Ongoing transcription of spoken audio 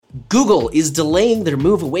Google is delaying their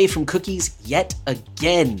move away from cookies yet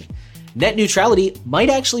again. Net neutrality might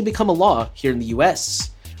actually become a law here in the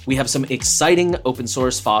US. We have some exciting open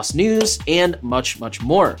source FOSS news and much, much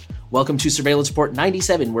more. Welcome to Surveillance Report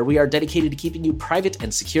 97, where we are dedicated to keeping you private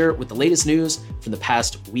and secure with the latest news from the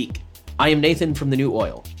past week. I am Nathan from The New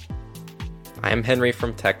Oil. I am Henry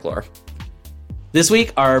from TechLore. This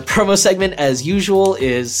week, our promo segment, as usual,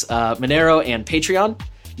 is Monero and Patreon.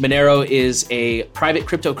 Monero is a private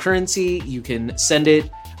cryptocurrency. You can send it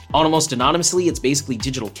almost anonymously. It's basically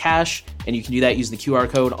digital cash, and you can do that using the QR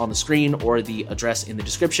code on the screen or the address in the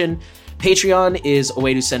description. Patreon is a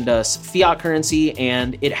way to send us fiat currency,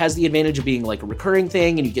 and it has the advantage of being like a recurring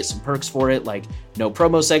thing, and you get some perks for it, like no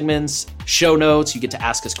promo segments, show notes, you get to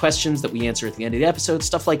ask us questions that we answer at the end of the episode,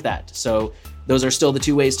 stuff like that. So those are still the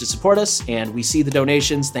two ways to support us, and we see the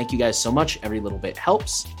donations. Thank you guys so much. Every little bit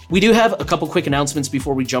helps. We do have a couple quick announcements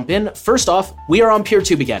before we jump in. First off, we are on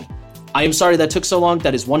PeerTube again. I am sorry that took so long.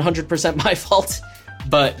 That is 100% my fault,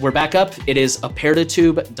 but we're back up. It is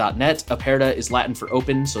apertatube.net. Aperta is Latin for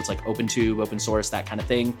open, so it's like OpenTube, open source, that kind of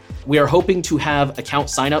thing. We are hoping to have account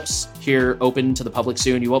signups here open to the public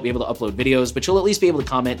soon. You won't be able to upload videos, but you'll at least be able to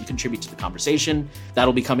comment and contribute to the conversation.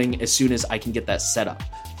 That'll be coming as soon as I can get that set up.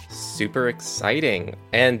 Super exciting.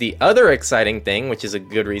 And the other exciting thing, which is a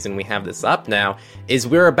good reason we have this up now, is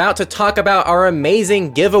we're about to talk about our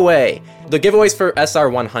amazing giveaway. The giveaway's for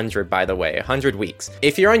SR100, by the way, 100 weeks.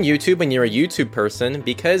 If you're on YouTube and you're a YouTube person,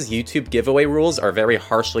 because YouTube giveaway rules are very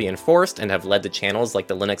harshly enforced and have led to channels like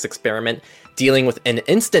the Linux Experiment dealing with an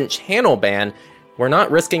instant channel ban, we're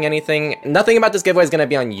not risking anything. Nothing about this giveaway is going to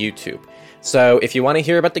be on YouTube. So if you want to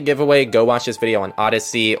hear about the giveaway, go watch this video on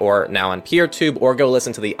Odyssey or now on PeerTube, or go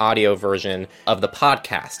listen to the audio version of the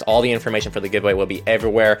podcast. All the information for the giveaway will be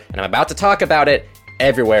everywhere, and I'm about to talk about it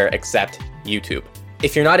everywhere except YouTube.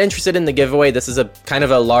 If you're not interested in the giveaway, this is a kind of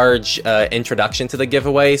a large introduction to the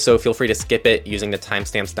giveaway, so feel free to skip it using the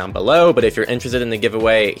timestamps down below. But if you're interested in the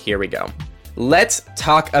giveaway, here we go. Let's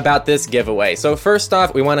talk about this giveaway. So first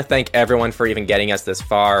off, we want to thank everyone for even getting us this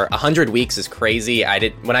far. 100 weeks is crazy.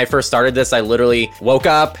 When I first started this, I literally woke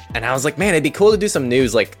up and I was like, man, it'd be cool to do some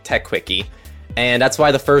news like Tech Quickie. And that's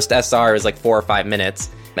why the first SR is like 4 or 5 minutes.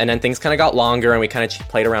 And then things kind of got longer and we kind of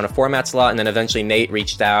played around with formats a lot. And then eventually Nate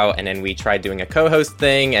reached out and then we tried doing a co-host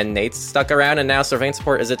thing and Nate's stuck around and now Surveillance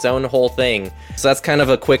Report is its own whole thing. So that's kind of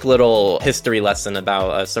a quick little history lesson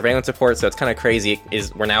about Surveillance Report. So it's kind of crazy.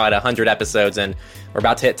 We're now at 100 episodes and we're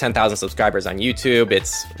about to hit 10,000 subscribers on YouTube.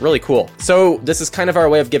 It's really cool. So this is kind of our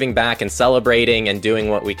way of giving back and celebrating and doing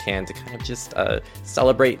what we can to kind of just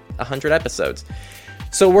celebrate 100 episodes.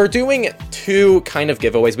 So we're doing 2 kind of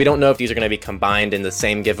giveaways. We don't know if these are going to be combined in the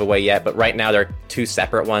same giveaway yet, but right now they're 2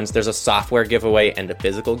 separate ones. There's a software giveaway and a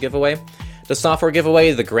physical giveaway. The software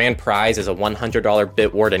giveaway, the grand prize is a $100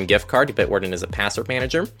 Bitwarden gift card. Bitwarden is a password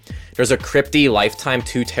manager. There's a Crypty lifetime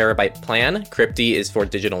 2 terabyte plan. Crypty is for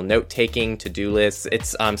digital note-taking, to-do lists.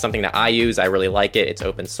 It's something that I use. I really like it. It's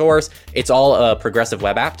open source. It's all a progressive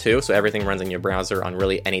web app too, so everything runs in your browser on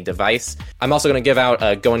really any device. I'm also going to give out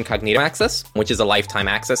a Go Incognito access, which is a lifetime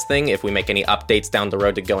access thing. If we make any updates down the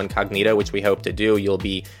road to Go Incognito, which we hope to do, you'll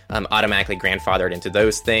be automatically grandfathered into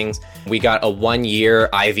those things. We got a 1-year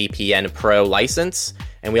IVPN Pro license,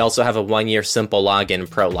 and we also have a 1-year Simple Login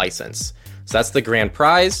Pro license. So that's the grand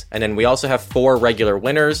prize. And then we also have 4 regular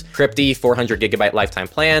winners: Crypty, 400 gigabyte lifetime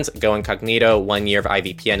plans, Go Incognito, 1 year of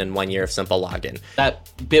IVPN, and 1 year of Simple Login.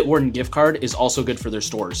 That Bitwarden gift card is also good for their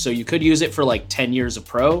stores. So you could use it for like 10 years of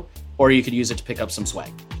Pro, or you could use it to pick up some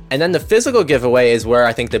swag. And then the physical giveaway is where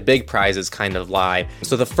I think the big prizes kind of lie.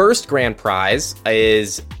 So the first grand prize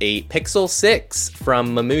is a Pixel 6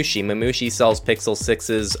 from Mamushi. Mamushi sells Pixel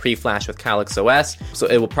 6s pre-flash with Calyx OS. So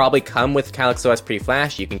it will probably come with Calyx OS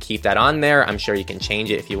pre-flash. You can keep that on there. I'm sure you can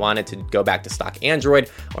change it if you wanted to go back to stock Android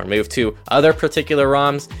or move to other particular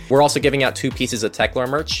ROMs. We're also giving out 2 pieces of TechLore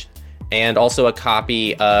merch and also a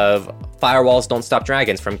copy of Firewalls Don't Stop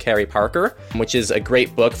Dragons from Carrie Parker, which is a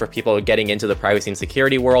great book for people getting into the privacy and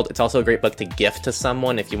security world. It's also a great book to gift to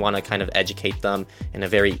someone if you want to kind of educate them in a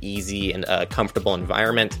very easy and comfortable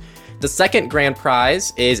environment. The second grand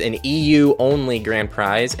prize is an EU-only grand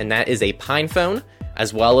prize, and that is a Pine phone,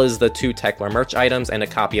 as well as the 2 TechLore merch items and a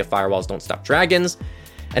copy of Firewalls Don't Stop Dragons.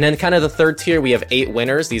 And then kind of the third tier, we have 8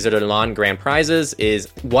 winners. These are the non-grand prizes, is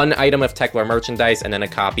 1 item of TechLore merchandise and then a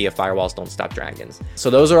copy of Firewalls Don't Stop Dragons. So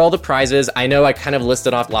those are all the prizes. I know I kind of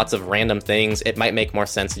listed off lots of random things. It might make more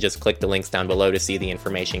sense to just click the links down below to see the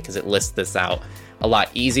information because it lists this out a lot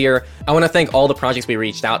easier. I want to thank all the projects we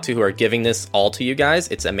reached out to who are giving this all to you guys.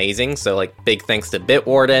 It's amazing. So like big thanks to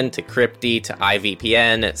Bitwarden, to Crypty, to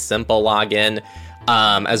IVPN, Simple Login,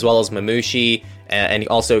 as well as Mamushi. and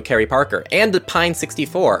also Carrie Parker, and the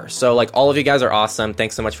Pine64. So, like, all of you guys are awesome.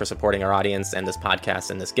 Thanks so much for supporting our audience and this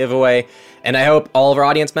podcast and this giveaway. And I hope all of our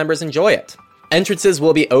audience members enjoy it. Entrances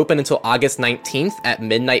will be open until August 19th at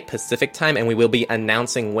midnight Pacific time, and we will be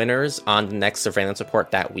announcing winners on the next surveillance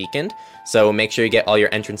report that weekend. So make sure you get all your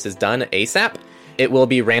entrances done ASAP. It will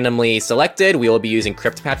be randomly selected. We will be using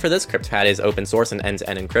CryptPad for this. CryptPad is open source and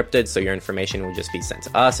end-to-end encrypted, so your information will just be sent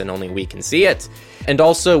to us and only we can see it. And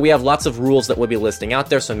also, we have lots of rules that we'll be listing out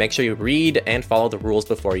there, so make sure you read and follow the rules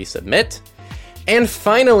before you submit. And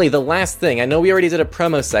finally, the last thing. I know we already did a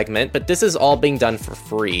promo segment, but this is all being done for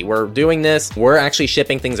free. We're doing this. We're actually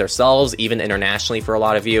shipping things ourselves, even internationally for a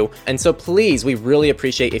lot of you. And so please, we really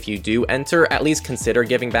appreciate if you do enter, at least consider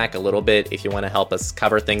giving back a little bit if you want to help us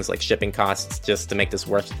cover things like shipping costs just to make this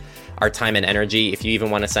worth our time and energy. If you even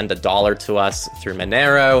want to send $1 to us through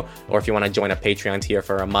Monero, or if you want to join a Patreon tier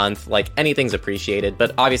for a month, like, anything's appreciated.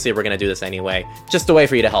 But obviously, we're going to do this anyway. Just a way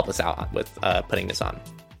for you to help us out with putting this on.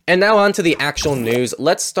 And now on to the actual news.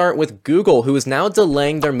 Let's start with Google, who is now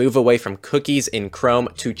delaying their move away from cookies in Chrome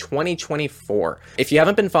to 2024. If you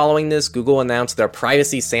haven't been following this, Google announced their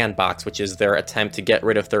Privacy Sandbox, which is their attempt to get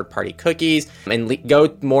rid of third-party cookies and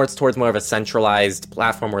go more towards more of a centralized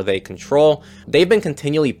platform where they control. They've been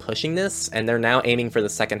continually pushing this, and they're now aiming for the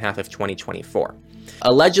second half of 2024.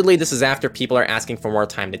 Allegedly, this is after people are asking for more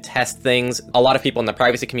time to test things. A lot of people in the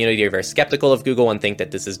privacy community are very skeptical of Google and think that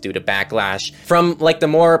this is due to backlash. From like the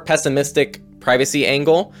more pessimistic privacy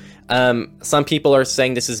angle, some people are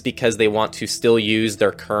saying this is because they want to still use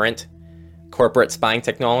their current corporate spying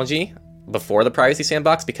technology before the Privacy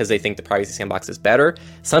Sandbox because they think the Privacy Sandbox is better.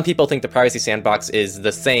 Some people think the Privacy Sandbox is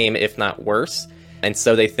the same, if not worse. And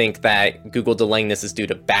so they think that Google delaying this is due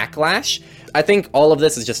to backlash. I think all of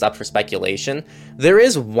this is just up for speculation. There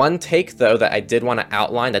is one take, though, that I did want to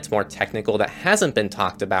outline that's more technical that hasn't been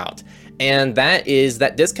talked about. And that is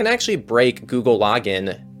that this can actually break Google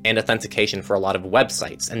login and authentication for a lot of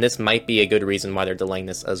websites. And this might be a good reason why they're delaying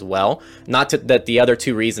this as well. That the other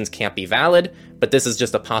two reasons can't be valid, but this is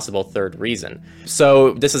just a possible third reason.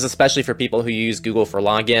 So this is especially for people who use Google for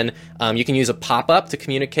login. You can use a pop-up to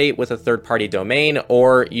communicate with a third-party domain,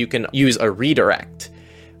 or you can use a redirect.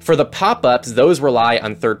 For the pop-ups, those rely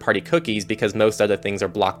on third-party cookies because most other things are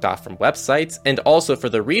blocked off from websites. And also for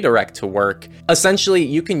the redirect to work, essentially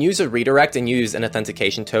you can use a redirect and use an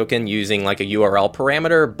authentication token using like a URL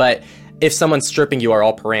parameter, but if someone's stripping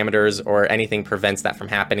URL parameters or anything prevents that from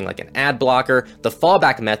happening, like an ad blocker, the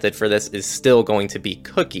fallback method for this is still going to be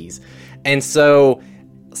cookies. And so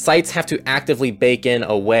sites have to actively bake in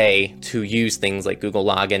a way to use things like Google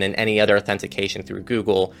Login and any other authentication through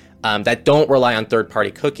Google that don't rely on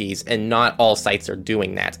third-party cookies, and not all sites are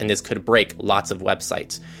doing that, and this could break lots of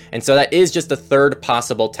websites. And so that is just a third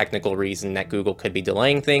possible technical reason that Google could be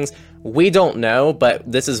delaying things. We don't know, but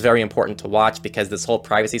this is very important to watch because this whole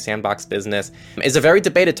Privacy Sandbox business is a very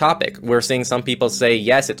debated topic. We're seeing some people say,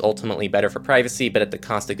 yes, it's ultimately better for privacy, but at the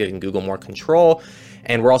cost of giving Google more control.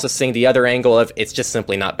 And we're also seeing the other angle of it's just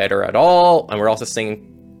simply not better at all. And we're also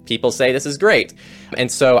seeing people say this is great.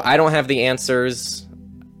 And so I don't have the answers.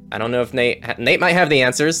 I don't know if Nate might have the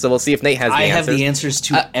answers, so we'll see if Nate has the answers. I have the answers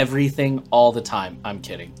to everything all the time. I'm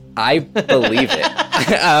kidding. I believe it.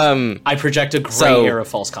 I project a great air of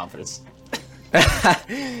false confidence.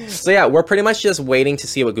 So yeah, we're pretty much just waiting to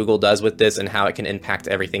see what Google does with this and how it can impact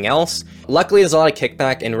everything else. Luckily, there's a lot of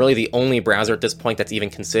kickback, and really the only browser at this point that's even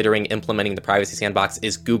considering implementing the Privacy Sandbox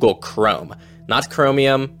is Google Chrome. Not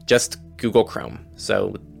Chromium, just Google Chrome.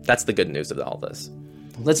 So that's the good news of all this.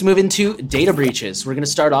 Let's move into data breaches. We're going to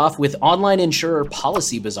start off with online insurer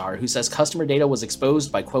Policy Bazaar, who says customer data was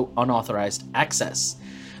exposed by, quote, unauthorized access.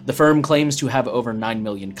 The firm claims to have over 9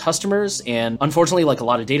 million customers, and unfortunately, like a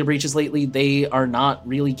lot of data breaches lately, they are not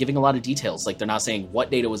really giving a lot of details. Like, they're not saying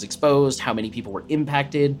what data was exposed, how many people were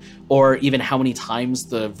impacted, or even how many times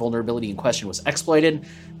the vulnerability in question was exploited.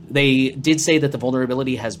 They did say that the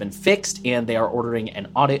vulnerability has been fixed, and they are ordering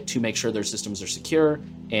an audit to make sure their systems are secure,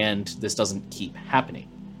 and this doesn't keep happening.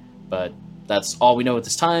 But that's all we know at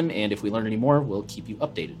this time, and if we learn any more, we'll keep you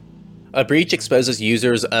updated. A breach exposes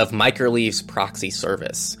users of Microleaves proxy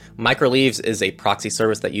service. Microleaves is a proxy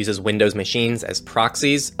service that uses Windows machines as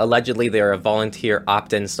proxies. Allegedly, they are a volunteer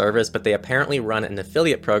opt-in service, but they apparently run an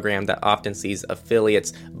affiliate program that often sees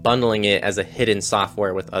affiliates bundling it as a hidden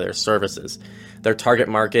software with other services. Their target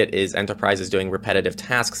market is enterprises doing repetitive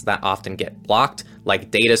tasks that often get blocked,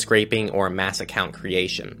 like data scraping or mass account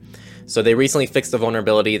creation. So they recently fixed a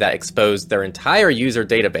vulnerability that exposed their entire user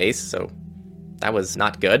database, so that was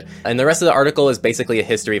not good. And the rest of the article is basically a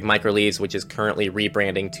history of Microleaves, which is currently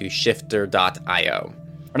rebranding to Shifter.io.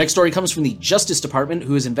 Our next story comes from the Justice Department,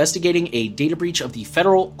 who is investigating a data breach of the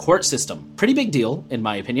federal court system. Pretty big deal, in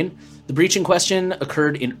my opinion. The breach in question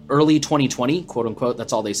occurred in early 2020, quote unquote,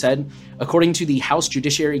 that's all they said. According to the House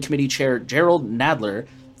Judiciary Committee Chair Gerald Nadler,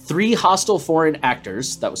 3 hostile foreign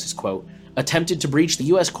actors, that was his quote, attempted to breach the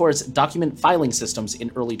U.S. court's document filing systems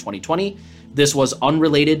in early 2020. This was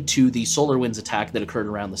unrelated to the SolarWinds attack that occurred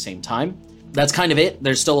around the same time. That's kind of it.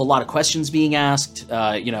 There's still a lot of questions being asked.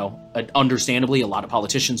 Understandably, a lot of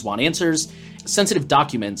politicians want answers. Sensitive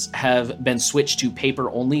documents have been switched to paper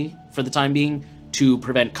only for the time being to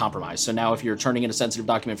prevent compromise. So now if you're turning in a sensitive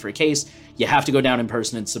document for a case, you have to go down in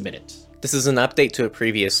person and submit it. This is an update to a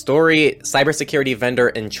previous story. Cybersecurity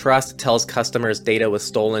vendor Entrust tells customers data was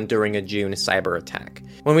stolen during a June cyber attack.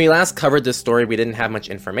 When we last covered this story, we didn't have much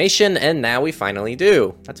information, and now we finally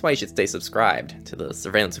do. That's why you should stay subscribed to the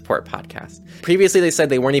Surveillance Report podcast. Previously, they said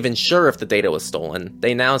they weren't even sure if the data was stolen.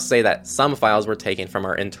 They now say that some files were taken from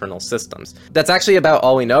our internal systems. That's actually about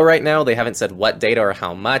all we know right now. They haven't said what data or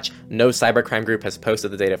how much. No cybercrime group has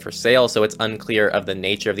posted the data for sale, so it's unclear of the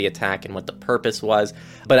nature of the attack and what the purpose was.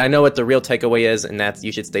 But I know what the real takeaway is, and that's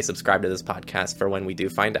you should stay subscribed to this podcast for when we do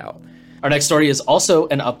find out. Our next story is also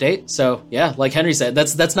an update. So yeah, like Henry said,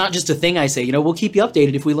 that's not just a thing I say. We'll keep you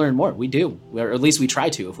updated if we learn more. We do, or at least we try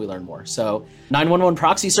to if we learn more. So 911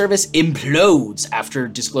 proxy service implodes after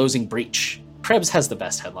disclosing breach. Krebs has the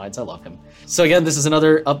best headlines. I love him. So again, this is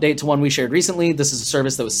another update to one we shared recently. This is a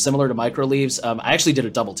service that was similar to MicroLeaves. I actually did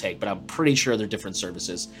a double take, but I'm pretty sure they're different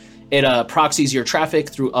services. It proxies your traffic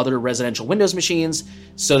through other residential Windows machines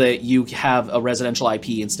so that you have a residential IP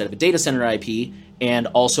instead of a data center IP, and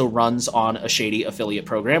also runs on a shady affiliate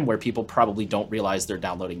program where people probably don't realize they're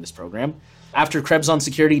downloading this program. After Krebs on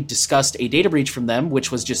Security discussed a data breach from them,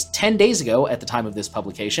 which was just 10 days ago at the time of this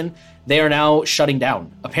publication, they are now shutting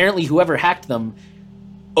down. Apparently, whoever hacked them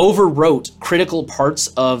overwrote critical parts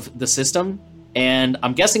of the system, and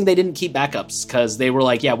I'm guessing they didn't keep backups because they were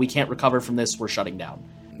like, yeah, we can't recover from this, we're shutting down.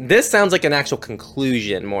 This sounds like an actual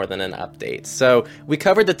conclusion more than an update. So we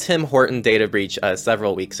covered the Tim Horton data breach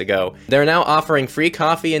several weeks ago. They're now offering free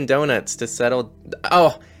coffee and donuts to settle...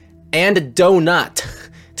 Oh, and a donut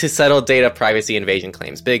to settle data privacy invasion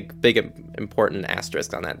claims. Big, important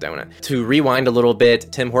asterisk on that donut. To rewind a little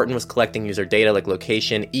bit, Tim Horton was collecting user data like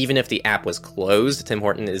location, even if the app was closed. Tim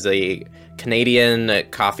Horton is a Canadian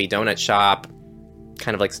coffee donut shop,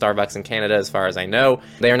 kind of like Starbucks in Canada, as far as I know.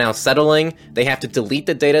 They are now settling. They have to delete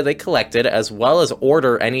the data they collected, as well as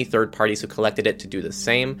order any third parties who collected it to do the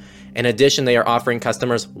same. In addition, they are offering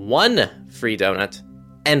customers 1 free donut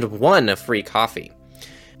and 1 free coffee.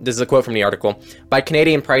 This is a quote from the article. By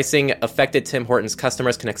Canadian pricing, affected Tim Hortons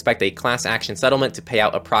customers can expect a class action settlement to pay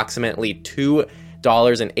out approximately $2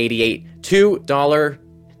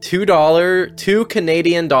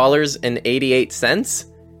 Canadian dollars and 88 cents.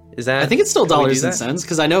 Is that? I think it's still dollars and cents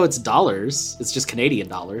because I know it's dollars. It's just Canadian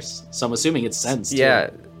dollars, so I'm assuming it's cents. Too. Yeah,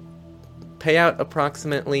 pay out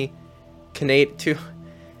approximately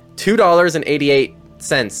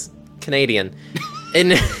 $2.88 Canadian.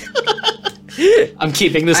 And I'm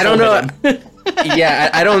keeping this. I don't know. Yeah,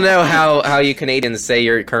 I don't know how you Canadians say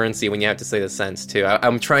your currency when you have to say the cents too.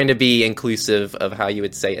 I'm trying to be inclusive of how you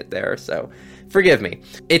would say it there, so forgive me.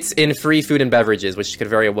 It's in free food and beverages, which could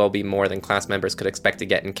very well be more than class members could expect to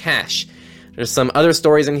get in cash. There's some other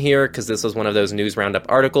stories in here because this was one of those news roundup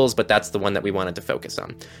articles, but that's the one that we wanted to focus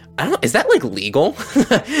on. Is that like legal?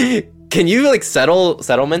 Can you like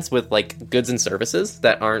settlements with like goods and services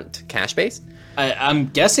that aren't cash based? I'm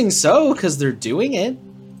guessing so because they're doing it.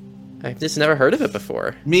 I've just never heard of it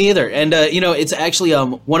before. Me either. And, it's actually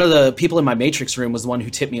one of the people in my Matrix room was the one who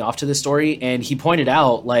tipped me off to this story. And he pointed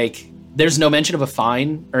out, like, there's no mention of a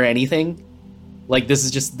fine or anything. Like, this is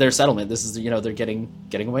just their settlement. This is, they're getting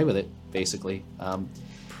away with it, basically.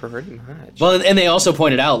 Pretty much. Well, and they also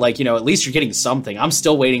pointed out, like, at least you're getting something. I'm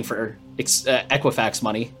still waiting for Equifax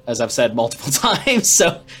money, as I've said multiple times.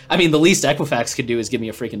 So, I mean, the least Equifax could do is give me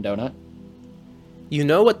a freaking donut. You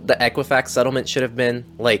know what the Equifax settlement should have been?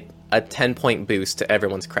 Like, a 10-point boost to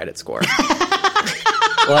everyone's credit score.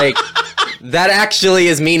 Like, that actually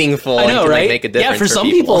is meaningful. I know, and can, right? make a difference yeah, for some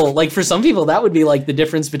people, that would be like the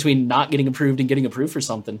difference between not getting approved and getting approved for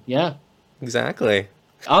something. Yeah. Exactly.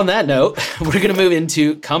 On that note, we're going to move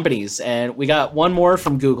into companies, and we got one more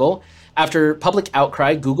from Google. After public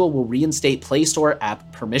outcry, Google will reinstate Play Store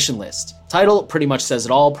app permission list. Title pretty much says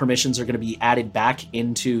it all. Permissions are going to be added back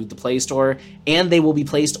into the Play Store, and they will be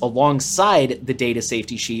placed alongside the data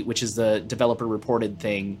safety sheet, which is the developer reported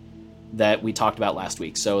thing that we talked about last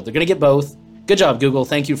week. So they're going to get both. Good job, Google.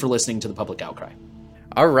 Thank you for listening to the public outcry.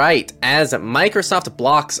 All right. As Microsoft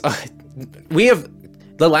blocks...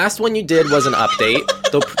 The last one you did was an update.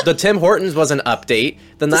 The Tim Hortons was an update.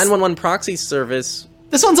 The 911 proxy service.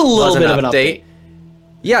 This one's a little bit of an update.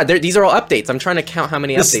 Yeah, these are all updates. I'm trying to count how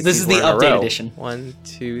many updates. This is the update edition. 1,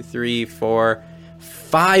 2, 3, 4,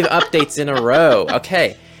 5 updates in a row.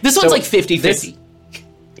 Okay. This one's like 50-50.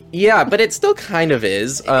 Yeah, but it still kind of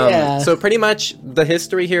is. Yeah. So pretty much the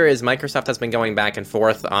history here is Microsoft has been going back and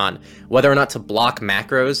forth on whether or not to block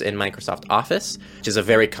macros in Microsoft Office, which is a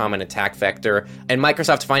very common attack vector. And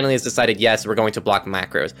Microsoft finally has decided, yes, we're going to block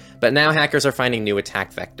macros. But now hackers are finding new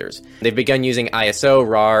attack vectors. They've begun using ISO,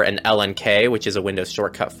 RAR, and LNK, which is a Windows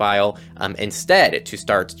shortcut file, instead to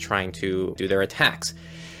start trying to do their attacks.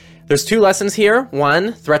 There's 2 lessons here.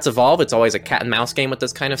 1, threats evolve. It's always a cat and mouse game with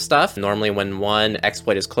this kind of stuff. Normally when one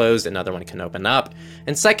exploit is closed, another one can open up.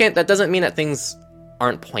 And second, that doesn't mean that things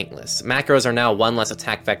aren't pointless. Macros are now one less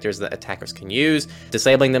attack vectors that attackers can use.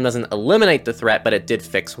 Disabling them doesn't eliminate the threat, but it did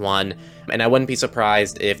fix one. And I wouldn't be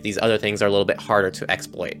surprised if these other things are a little bit harder to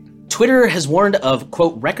exploit. Twitter has warned of,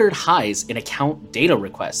 quote, record highs in account data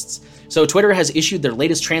requests. So Twitter has issued their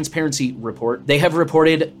latest transparency report. They have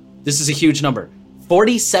reported, this is a huge number,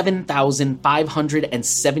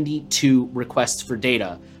 47,572 requests for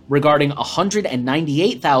data regarding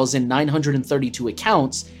 198,932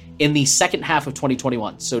 accounts in the second half of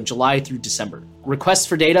 2021, so July through December. Requests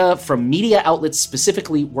for data from media outlets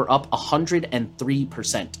specifically were up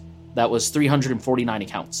 103%. That was 349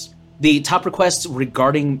 accounts. The top requests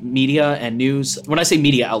regarding media and news, when I say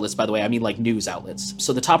media outlets, by the way, I mean like news outlets.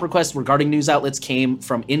 So the top requests regarding news outlets came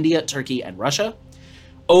from India, Turkey, and Russia.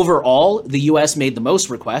 Overall, the US made the most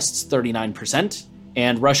requests, 39%,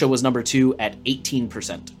 and Russia was number 2 at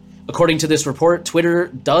 18%. According to this report, Twitter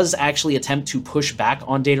does actually attempt to push back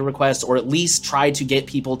on data requests, or at least try to get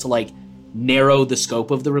people to like narrow the scope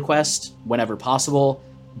of the request whenever possible.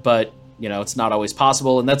 But, you know, it's not always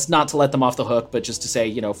possible. And that's not to let them off the hook, but just to say,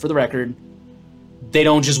 you know, for the record, they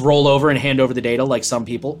don't just roll over and hand over the data like some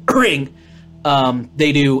people.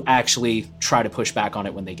 They do actually try to push back on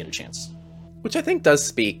it when they get a chance. Which I think does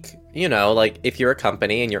speak, you know, like if you're a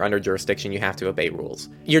company and you're under jurisdiction, you have to obey rules.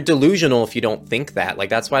 You're delusional if you don't think that.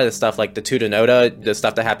 Like that's why the stuff like the Tutanota, the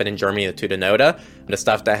stuff that happened in Germany, the Tutanota, the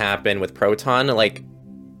stuff that happened with Proton, like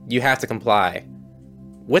you have to comply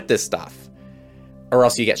with this stuff or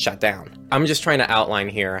else you get shut down. I'm just trying to outline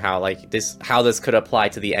here how this could apply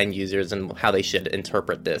to the end users and how they should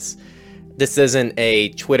interpret this. This isn't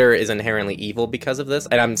Twitter is inherently evil because of this.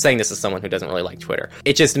 And I'm saying this as someone who doesn't really like Twitter.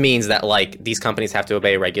 It just means that like these companies have to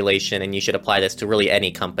obey regulation and you should apply this to really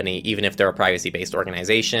any company, even if they're a privacy-based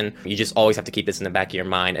organization. You just always have to keep this in the back of your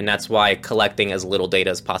mind. And that's why collecting as little data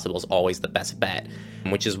as possible is always the best bet,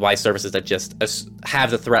 which is why services that just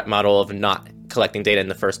have the threat model of not collecting data in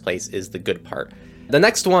the first place is the good part. The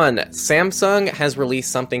next one, Samsung has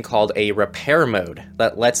released something called a repair mode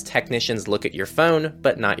that lets technicians look at your phone,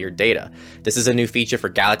 but not your data. This is a new feature for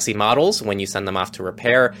Galaxy models when you send them off to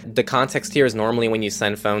repair. The context here is normally when you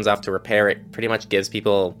send phones off to repair, it pretty much gives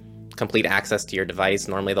people complete access to your device.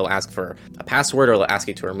 Normally they'll ask for a password or they'll ask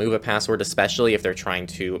you to remove a password, especially if they're trying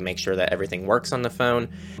to make sure that everything works on the phone.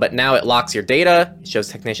 But now it locks your data. It shows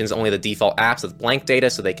technicians only the default apps with blank data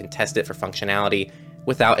so they can test it for functionality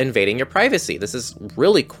without invading your privacy. This is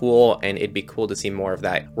really cool, and it'd be cool to see more of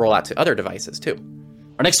that roll out to other devices too.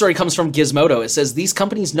 Our next story comes from Gizmodo. It says, these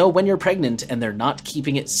companies know when you're pregnant and they're not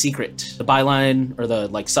keeping it secret. The byline, or the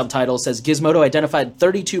subtitle, says Gizmodo identified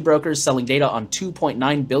 32 brokers selling data on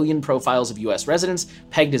 2.9 billion profiles of U.S. residents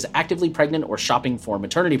pegged as actively pregnant or shopping for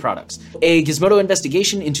maternity products. A Gizmodo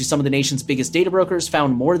investigation into some of the nation's biggest data brokers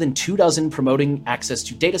found more than 24 promoting access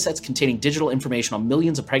to datasets containing digital information on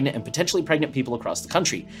millions of pregnant and potentially pregnant people across the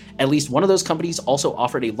country. At least one of those companies also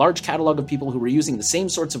offered a large catalog of people who were using the same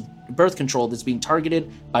sorts of birth control that's being targeted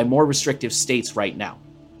by more restrictive states right now.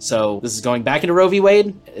 So this is going back into Roe v.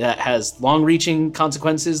 Wade. That has long-reaching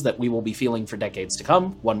consequences that we will be feeling for decades to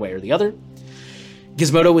come, one way or the other.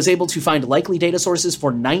 Gizmodo was able to find likely data sources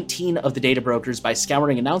for 19 of the data brokers by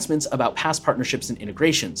scouring announcements about past partnerships and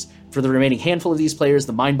integrations. For the remaining handful of these players,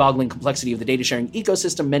 the mind-boggling complexity of the data sharing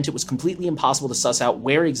ecosystem meant it was completely impossible to suss out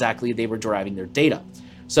where exactly they were deriving their data.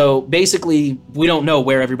 So basically, we don't know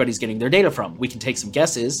where everybody's getting their data from. We can take some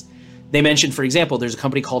guesses. They mentioned, for example, there's a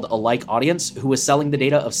company called Alike Audience who was selling the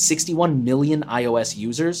data of 61 million iOS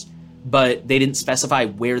users, but they didn't specify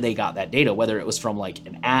where they got that data, whether it was from like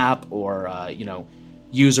an app or,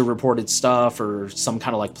 user-reported stuff or some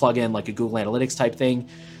kind of like plugin, like a Google Analytics type thing.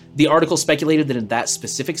 The article speculated that in that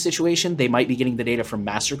specific situation, they might be getting the data from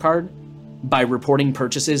MasterCard by reporting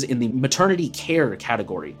purchases in the maternity care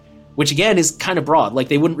category. which again is kind of broad. Like,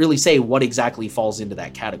 they wouldn't really say what exactly falls into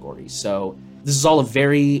that category. So this is all a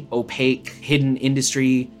very opaque, hidden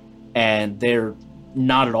industry, and they're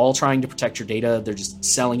not at all trying to protect your data. They're just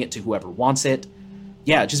selling it to whoever wants it.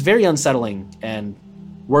 Yeah, just very unsettling and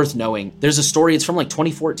worth knowing. There's a story, it's from like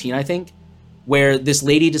 2014, I think, where this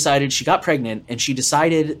lady decided she got pregnant, and she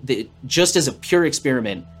decided that just as a pure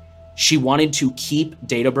experiment, she wanted to keep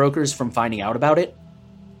data brokers from finding out about it.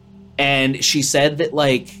 And she said that,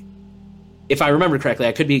 like, if I remember correctly,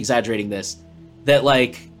 I could be exaggerating this, that,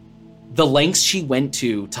 like, the lengths she went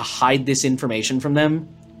to hide this information from them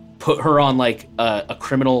put her on, like, a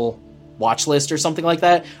criminal watch list or something like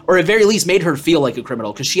that, or at very least made her feel like a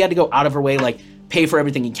criminal, because she had to go out of her way, like, pay for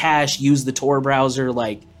everything in cash, use the Tor browser.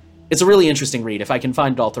 Like, it's a really interesting read. If I can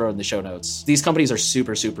find it, I'll throw it in the show notes. These companies are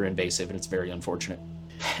super, super invasive, and it's very unfortunate.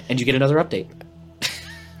 And you get another update.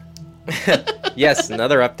 Yes,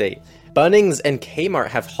 another update. Bunnings and Kmart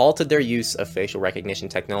have halted their use of facial recognition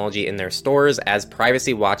technology in their stores as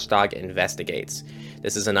Privacy Watchdog investigates.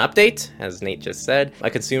 This is an update, as Nate just said. A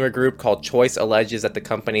consumer group called Choice alleges that the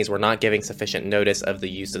companies were not giving sufficient notice of the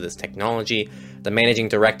use of this technology. The managing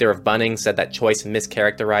director of Bunnings said that Choice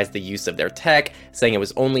mischaracterized the use of their tech, saying it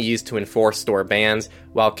was only used to enforce store bans,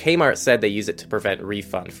 while Kmart said they use it to prevent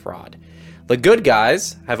refund fraud. The Good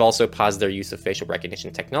Guys have also paused their use of facial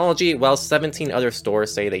recognition technology, while 17 other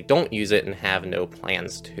stores say they don't use it and have no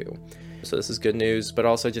plans to. So this is good news, but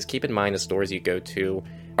also just keep in mind the stores you go to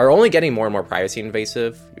are only getting more and more privacy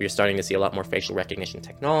invasive. You're starting to see a lot more facial recognition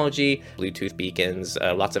technology, Bluetooth beacons,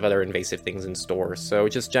 lots of other invasive things in stores. So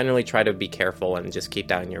just generally try to be careful and just keep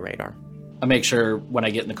that on your radar. I make sure when I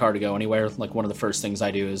get in the car to go anywhere, like, one of the first things I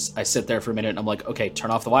do is I sit there for a minute and I'm like, okay, turn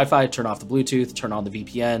off the Wi-Fi, turn off the Bluetooth, turn on the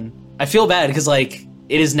VPN. I feel bad because, like,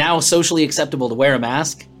 it is now socially acceptable to wear a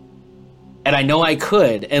mask. And I know I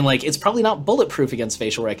could. And, like, it's probably not bulletproof against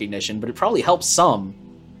facial recognition, but it probably helps some.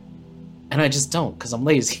 And I just don't because I'm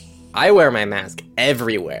lazy. I wear my mask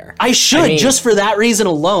everywhere. I should, just for that reason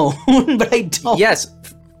alone, but I don't. Yes,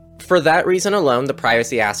 for that reason alone, the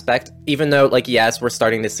privacy aspect, even though, like, yes, we're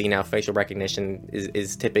starting to see now facial recognition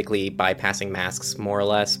is typically bypassing masks more or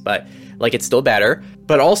less, but, like, it's still better.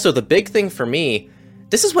 But also the big thing for me,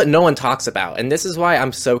 this is what no one talks about, and this is why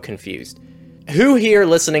I'm so confused. Who here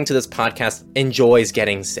listening to this podcast enjoys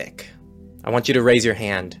getting sick? I want you to raise your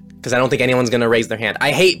hand, because I don't think anyone's going to raise their hand.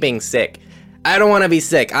 I hate being sick. I don't want to be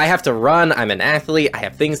sick. I have to run. I'm an athlete. I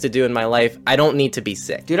have things to do in my life. I don't need to be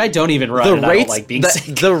sick. Dude, I don't even run, and I don't like being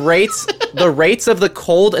sick. The rates of the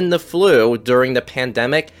cold and the flu during the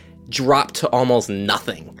pandemic dropped to almost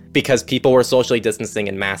nothing because people were socially distancing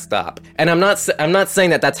and masked up. And I'm not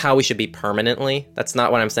saying that that's how we should be permanently. That's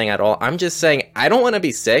not what I'm saying at all. I'm just saying I don't want to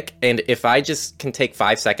be sick, and if I just can take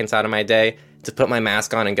 5 seconds out of my day to put my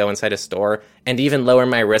mask on and go inside a store and even lower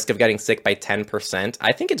my risk of getting sick by 10%,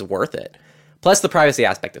 I think it's worth it. Plus the privacy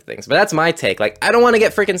aspect of things. But that's my take. Like, I don't want to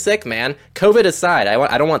get freaking sick, man. COVID aside,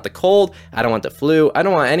 I don't want the cold. I don't want the flu. I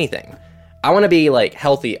don't want anything. I want to be, like,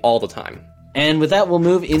 healthy all the time. And with that, we'll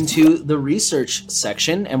move into the research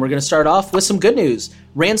section, and we're going to start off with some good news.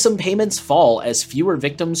 Ransom payments fall as fewer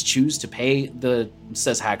victims choose to pay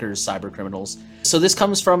says hackers, cyber criminals. So this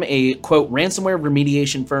comes from a, quote, ransomware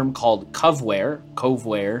remediation firm called Coveware.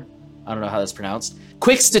 I don't know how that's pronounced.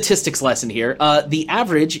 Quick statistics lesson here. The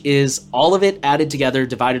average is all of it added together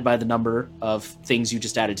divided by the number of things you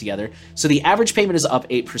just added together. So the average payment is up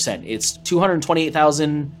 8%. It's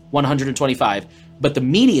 $228,125. But the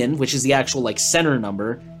median, which is the actual, like, center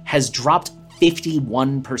number, has dropped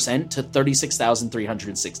 51% to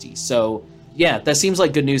 $36,360. So yeah, that seems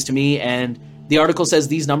like good news to me. And the article says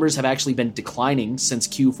these numbers have actually been declining since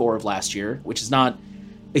Q4 of last year, which is not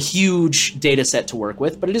a huge data set to work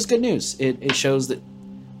with, but it is good news. It shows that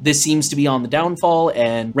this seems to be on the downfall,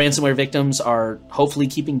 and ransomware victims are hopefully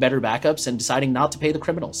keeping better backups and deciding not to pay the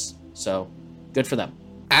criminals. So good for them.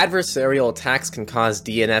 Adversarial attacks can cause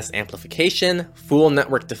DNS amplification, fool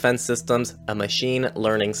network defense systems, a machine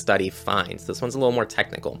learning study finds. This one's a little more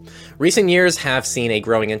technical. Recent years have seen a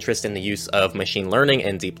growing interest in the use of machine learning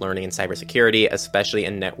and deep learning in cybersecurity, especially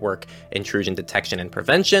in network intrusion detection and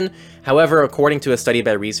prevention. However, according to a study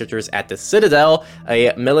by researchers at the Citadel,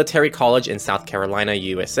 a military college in South Carolina,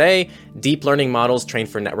 USA, deep learning models trained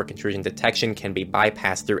for network intrusion detection can be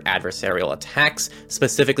bypassed through adversarial attacks,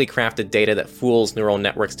 specifically crafted data that fools neural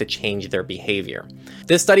networks to change their behavior.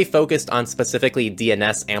 This study focused on specifically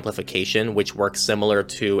DNS amplification, which works similar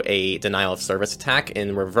to a denial of service attack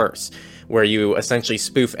in reverse, where you essentially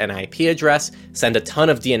spoof an IP address, send a ton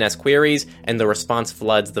of DNS queries, and the response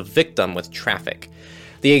floods the victim with traffic.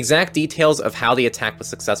 The exact details of how the attack was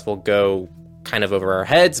successful go kind of over our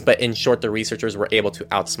heads, but in short, the researchers were able to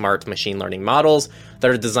outsmart machine learning models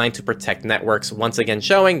that are designed to protect networks, once again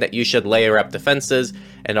showing that you should layer up defenses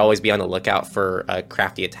and always be on the lookout for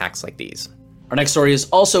crafty attacks like these. Our next story is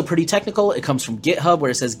also pretty technical. It comes from GitHub,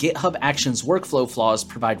 where it says GitHub Actions workflow flaws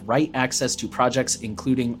provide write access to projects,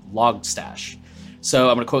 including Logstash. So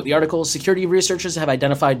I'm going to quote the article. Security researchers have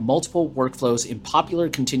identified multiple workflows in popular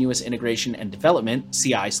continuous integration and development,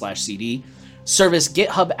 CI/CD, service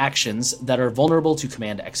GitHub Actions that are vulnerable to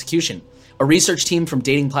command execution. A research team from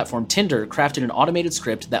dating platform Tinder crafted an automated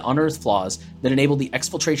script that unearthed flaws that enable the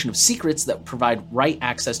exfiltration of secrets that provide write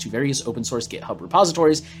access to various open source GitHub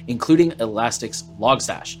repositories, including Elastic's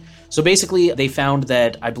Logstash. So basically, they found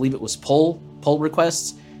that, I believe it was pull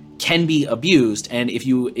requests, can be abused, and if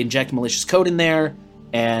you inject malicious code in there,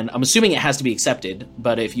 and I'm assuming it has to be accepted,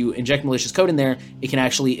 but if you inject malicious code in there, it can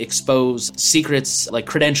actually expose secrets like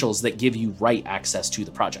credentials that give you write access to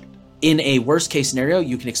the project. In a worst case scenario,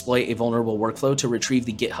 you can exploit a vulnerable workflow to retrieve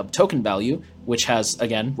the GitHub token value, which has,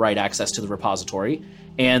 again, write access to the repository.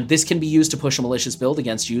 And this can be used to push a malicious build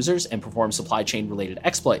against users and perform supply chain related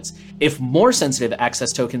exploits. If more sensitive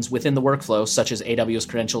access tokens within the workflow, such as AWS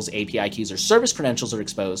credentials, API keys, or service credentials are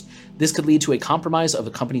exposed, this could lead to a compromise of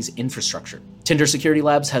a company's infrastructure. Tinder Security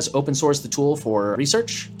Labs has open sourced the tool for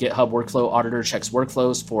research. GitHub Workflow Auditor checks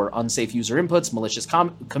workflows for unsafe user inputs, malicious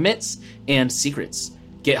commits, and secrets.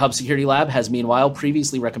 GitHub Security Lab has meanwhile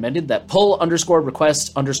previously recommended that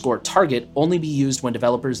pull_request_target only be used when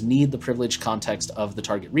developers need the privileged context of the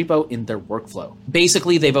target repo in their workflow.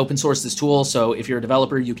 Basically, they've open sourced this tool, so if you're a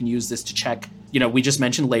developer, you can use this to check, we just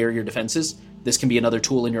mentioned layer your defenses. This can be another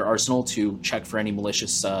tool in your arsenal to check for any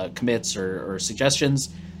malicious commits or suggestions.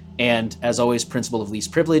 And as always, principle of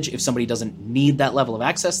least privilege. If somebody doesn't need that level of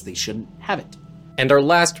access, they shouldn't have it. And our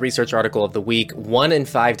last research article of the week, 1 in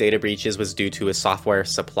 5 data breaches was due to a software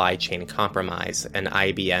supply chain compromise, an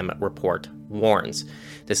IBM report warns.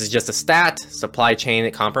 This is just a stat, supply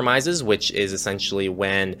chain compromises, which is essentially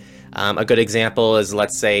when a good example is,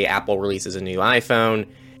 let's say, Apple releases a new iPhone.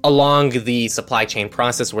 Along the supply chain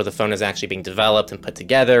process where the phone is actually being developed and put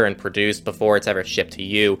together and produced before it's ever shipped to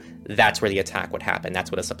you, that's where the attack would happen. That's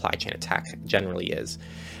what a supply chain attack generally is.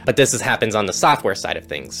 But this happens on the software side of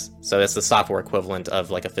things. So it's the software equivalent of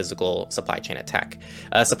like a physical supply chain attack.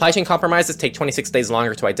 Supply chain compromises take 26 days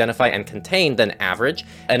longer to identify and contain than average,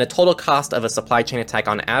 and a total cost of a supply chain attack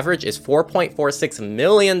on average is $4.46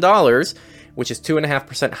 million, which is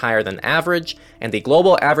 2.5% higher than average, and the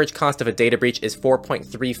global average cost of a data breach is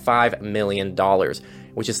 $4.35 million,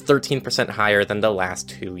 which is 13% higher than the last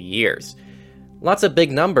 2 years. Lots of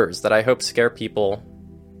big numbers that I hope scare people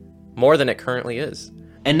more than it currently is.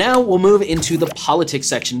 And now we'll move into the politics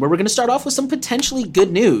section, where we're going to start off with some potentially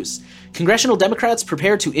good news. Congressional Democrats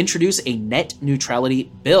prepare to introduce a net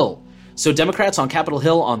neutrality bill. So Democrats on Capitol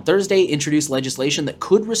Hill on Thursday introduced legislation that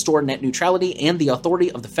could restore net neutrality and the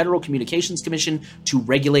authority of the Federal Communications Commission to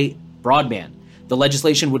regulate broadband. The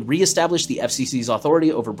legislation would reestablish the FCC's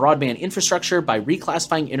authority over broadband infrastructure by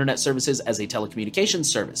reclassifying internet services as a telecommunications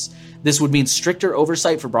service. This would mean stricter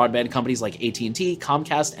oversight for broadband companies like AT&T,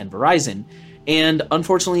 Comcast, and Verizon. And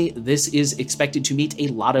unfortunately, this is expected to meet a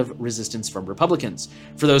lot of resistance from Republicans.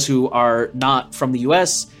 For those who are not from the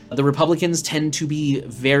US, the Republicans tend to be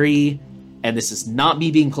very, and this is not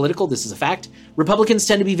me being political, this is a fact, Republicans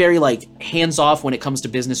tend to be very hands-off when it comes to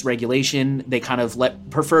business regulation. They kind of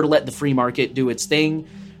prefer to let the free market do its thing.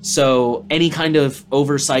 So any kind of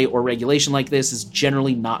oversight or regulation like this is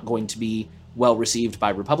generally not going to be well received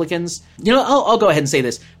by Republicans. I'll go ahead and say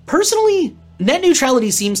this. Personally, net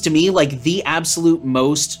neutrality seems to me like the absolute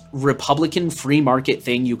most Republican free market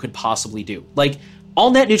thing you could possibly do.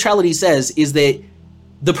 All net neutrality says is that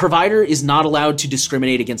the provider is not allowed to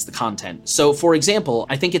discriminate against the content. So, for example,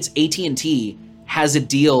 I think it's AT&T has a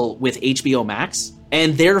deal with HBO Max,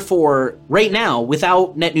 and therefore, right now,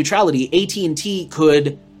 without net neutrality, AT&T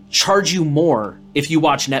could charge you more if you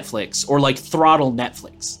watch Netflix or throttle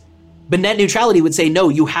Netflix. But net neutrality would say, no,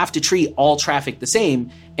 you have to treat all traffic the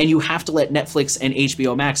same, and you have to let Netflix and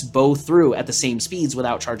HBO Max both through at the same speeds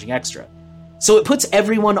without charging extra. So it puts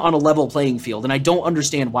everyone on a level playing field, and I don't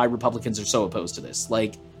understand why Republicans are so opposed to this.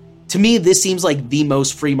 To me, this seems like the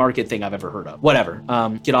most free market thing I've ever heard of. Whatever,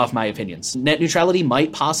 get off my opinions. Net neutrality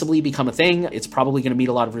might possibly become a thing. It's probably going to meet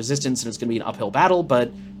a lot of resistance, and it's going to be an uphill battle,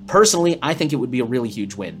 but personally, I think it would be a really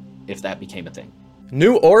huge win if that became a thing.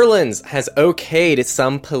 New Orleans has okayed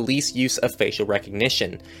some police use of facial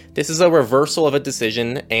recognition. This is a reversal of a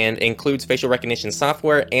decision and includes facial recognition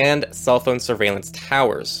software and cell phone surveillance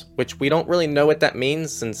towers, which we don't really know what that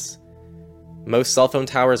means since Most cell phone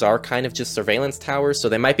towers are kind of just surveillance towers, so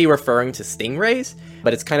they might be referring to stingrays,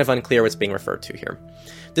 but it's kind of unclear what's being referred to here.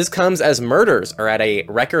 This comes as murders are at a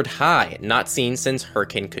record high, not seen since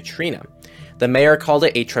Hurricane Katrina. The mayor called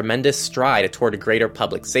it a tremendous stride toward greater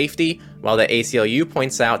public safety, while the ACLU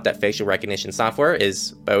points out that facial recognition software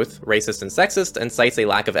is both racist and sexist and cites a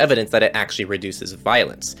lack of evidence that it actually reduces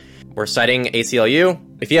violence. We're citing ACLU.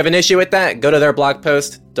 If you have an issue with that, go to their blog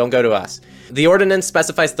post, don't go to us. The ordinance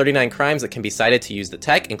specifies 39 crimes that can be cited to use the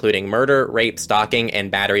tech, including murder, rape, stalking,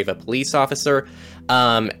 and battery of a police officer.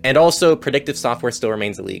 And also, predictive software still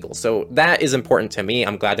remains illegal. So that is important to me.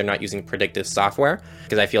 I'm glad they're not using predictive software,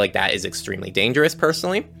 because I feel like that is extremely dangerous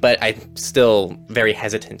personally. But I'm still very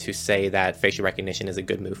hesitant to say that facial recognition is a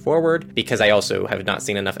good move forward, because I also have not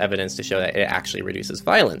seen enough evidence to show that it actually reduces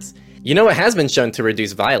violence. You know what has been shown to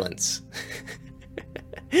reduce violence?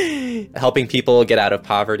 Helping people get out of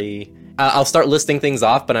poverty. I'll start listing things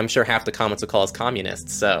off, but I'm sure half the comments will call us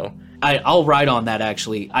communists, so... I'll ride on that,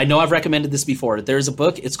 actually. I know I've recommended this before. There's a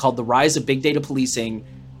book, it's called The Rise of Big Data Policing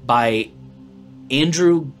by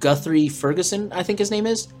Andrew Guthrie Ferguson, I think his name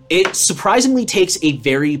is. It surprisingly takes a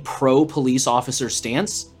very pro-police officer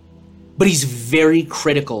stance, but he's very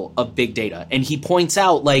critical of big data. And he points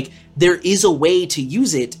out, like, there is a way to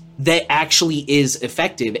use it that actually is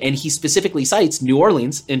effective. And he specifically cites New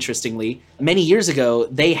Orleans, interestingly. Many years ago,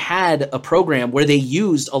 they had a program where they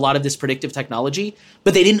used a lot of this predictive technology,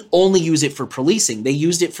 but they didn't only use it for policing. They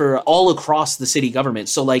used it for all across the city government.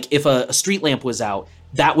 So like if a street lamp was out,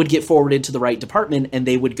 that would get forwarded to the right department and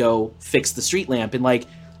they would go fix the street lamp, and like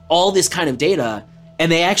all this kind of data.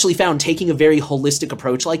 And they actually found taking a very holistic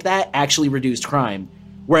approach like that actually reduced crime.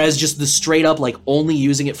 Whereas just the straight up like only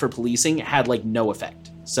using it for policing had like no effect.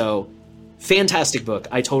 So, fantastic book.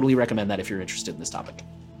 I totally recommend that if you're interested in this topic.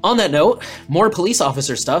 On that note, more police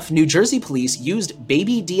officer stuff. New Jersey police used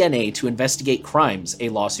baby DNA to investigate crimes, a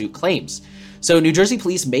lawsuit claims. So, New Jersey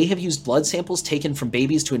police may have used blood samples taken from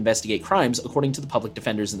babies to investigate crimes, according to the public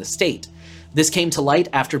defenders in the state. This came to light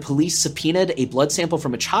after police subpoenaed a blood sample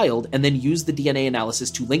from a child and then used the DNA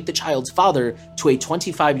analysis to link the child's father to a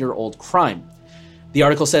 25-year-old crime. The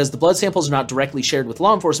article says the blood samples are not directly shared with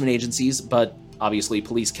law enforcement agencies, but obviously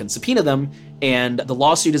police can subpoena them, and the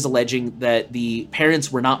lawsuit is alleging that the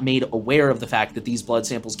parents were not made aware of the fact that these blood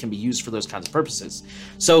samples can be used for those kinds of purposes.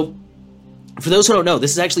 So, for those who don't know, this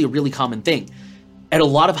is actually a really common thing. At a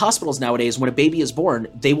lot of hospitals nowadays, when a baby is born,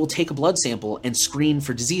 they will take a blood sample and screen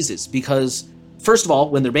for diseases because, first of all,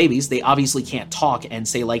 when they're babies, they obviously can't talk and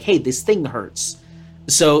say like, hey, this thing hurts.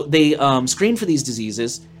 So they screen for these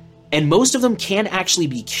diseases, and most of them can actually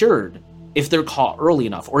be cured if they're caught early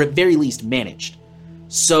enough, or at very least managed.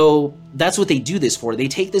 So that's what they do this for. They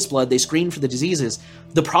take this blood, they screen for the diseases.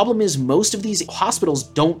 The problem is most of these hospitals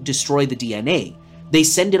don't destroy the DNA. They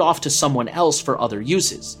send it off to someone else for other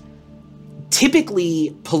uses.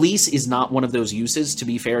 Typically, police is not one of those uses, to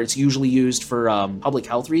be fair. It's usually used for public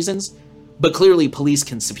health reasons, but clearly police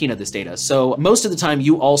can subpoena this data. So most of the time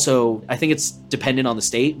you also, I think it's dependent on the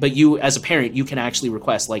state, but you as a parent, you can actually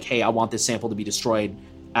request like, hey, I want this sample to be destroyed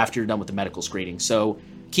after you're done with the medical screening. So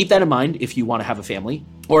keep that in mind if you want to have a family,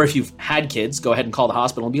 or if you've had kids, go ahead and call the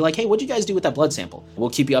hospital and be like, hey, what'd you guys do with that blood sample? We'll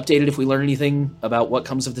keep you updated if we learn anything about what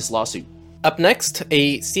comes of this lawsuit. Up next,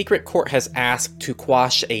 a secret court has asked to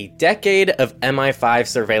quash a decade of MI5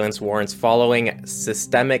 surveillance warrants following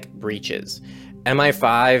systemic breaches.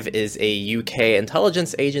 MI5 is a UK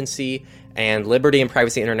intelligence agency, and Liberty and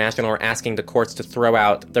Privacy International are asking the courts to throw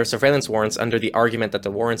out their surveillance warrants under the argument that the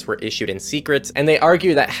warrants were issued in secret, and they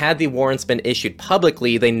argue that had the warrants been issued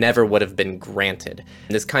publicly, they never would have been granted.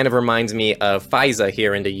 And this kind of reminds me of FISA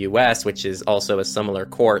here in the US, which is also a similar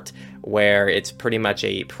court, where it's pretty much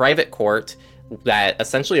a private court that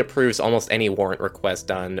essentially approves almost any warrant request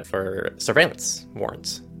done for surveillance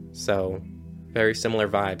warrants. So, very similar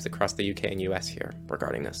vibes across the UK and US here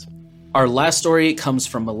regarding this. Our last story comes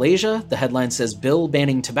from Malaysia. The headline says, bill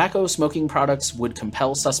banning tobacco smoking products would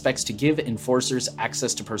compel suspects to give enforcers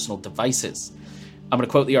access to personal devices. I'm going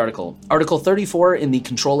to quote the article. Article 34 in the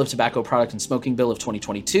Control of Tobacco Product and Smoking Bill of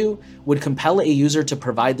 2022 would compel a user to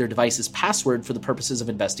provide their device's password for the purposes of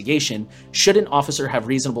investigation should an officer have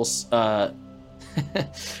reasonable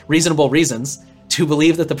reasons to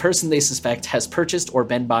believe that the person they suspect has purchased or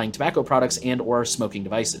been buying tobacco products and or smoking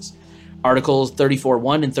devices. Articles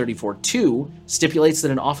 34.1 and 34.2 stipulates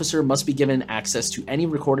that an officer must be given access to any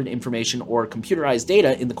recorded information or computerized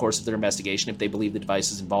data in the course of their investigation if they believe the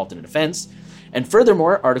device is involved in an offense. And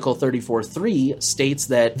furthermore, Article 34.3 states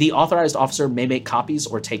that the authorized officer may make copies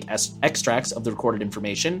or take extracts of the recorded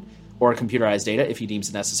information or computerized data if he deems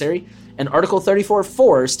it necessary. And Article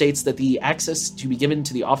 34.4 states that the access to be given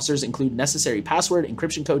to the officers include necessary password,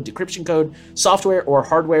 encryption code, decryption code, software or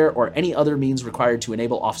hardware, or any other means required to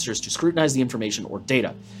enable officers to scrutinize the information or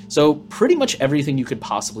data. So pretty much everything you could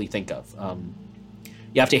possibly think of.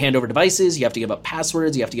 You have to hand over devices, you have to give up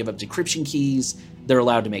passwords, you have to give up decryption keys, they're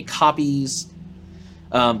allowed to make copies.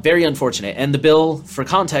 Very unfortunate. And the bill, for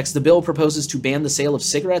context, the bill proposes to ban the sale of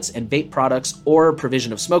cigarettes and vape products or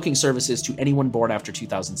provision of smoking services to anyone born after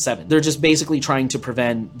 2007. They're just basically trying to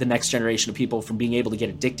prevent the next generation of people from being able to get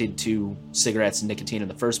addicted to cigarettes and nicotine in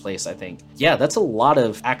the first place, I think. Yeah, that's a lot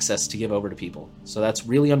of access to give over to people. So that's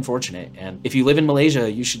really unfortunate. And if you live in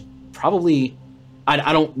Malaysia, you should probably...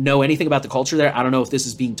 I don't know anything about the culture there. I don't know if this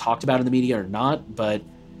is being talked about in the media or not, but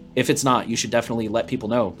if it's not, you should definitely let people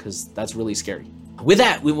know, because that's really scary. With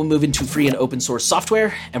that, we will move into free and open source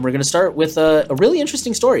software, and we're going to start with a really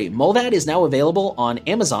interesting story. Molvad is now available on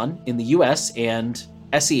Amazon in the US and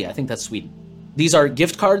SE, I think that's Sweden. These are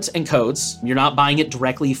gift cards and codes. You're not buying it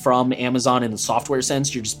directly from Amazon in the software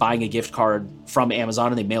sense. You're just buying a gift card from Amazon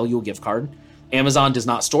and they mail you a gift card. Amazon does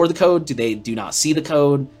not store the code. They do not see the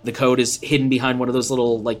code. The code is hidden behind one of those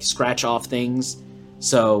little like scratch off things.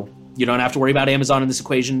 So you don't have to worry about Amazon in this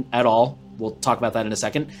equation at all. We'll talk about that in a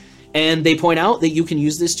second. And they point out that you can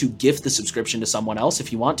use this to gift the subscription to someone else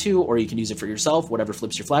if you want to, or you can use it for yourself, whatever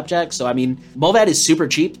flips your flapjack. So, I mean, Molvad is super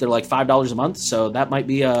cheap. They're like $5 a month. So that might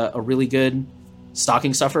be a really good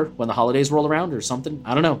stocking stuffer when the holidays roll around or something.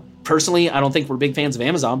 I don't know. Personally, I don't think we're big fans of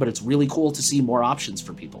Amazon, but it's really cool to see more options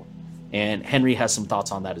for people. And Henry has some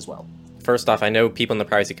thoughts on that as well. First off, I know people in the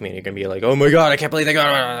privacy community are going to be like, oh my God, I can't believe they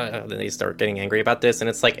got... Then they start getting angry about this. And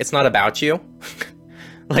it's like, it's not about you.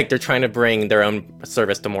 Like, they're trying to bring their own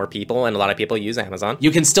service to more people, and a lot of people use Amazon.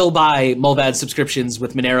 You can still buy Molvad subscriptions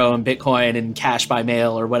with Monero and Bitcoin and cash by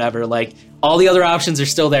mail or whatever. Like, all the other options are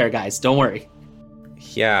still there, guys. Don't worry.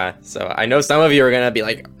 Yeah, so I know some of you are going to be,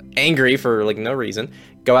 like, angry for, like, no reason.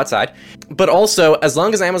 Go outside. But also, as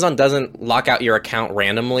long as Amazon doesn't lock out your account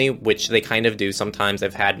randomly, which they kind of do sometimes,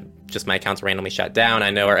 I've had just my accounts randomly shut down.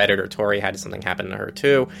 I know our editor, Tori, had something happen to her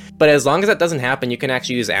too. But as long as that doesn't happen, you can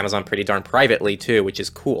actually use Amazon pretty darn privately too, which is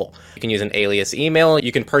cool. You can use an alias email.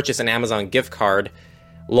 You can purchase an Amazon gift card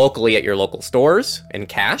locally at your local stores in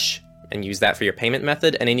cash and use that for your payment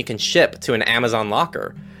method. And then you can ship to an Amazon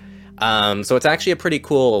locker. So it's actually a pretty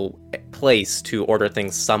cool place to order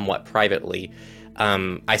things somewhat privately.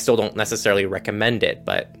 I still don't necessarily recommend it,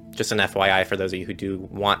 but just an FYI for those of you who do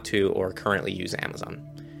want to or currently use Amazon.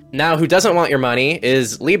 Now, who doesn't want your money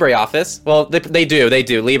is LibreOffice. Well, they do.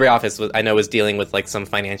 LibreOffice, I know, was dealing with like some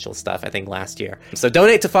financial stuff, I think, last year. So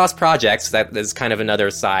donate to FOSS projects. That is kind of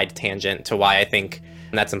another side tangent to why I think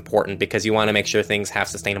that's important, because you want to make sure things have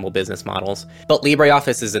sustainable business models. But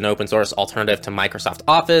LibreOffice is an open source alternative to Microsoft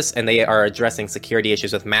Office, and they are addressing security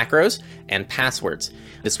issues with macros and passwords.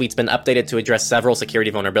 The suite's been updated to address several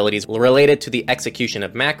security vulnerabilities related to the execution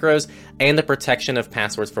of macros and the protection of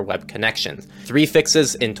passwords for web connections. 3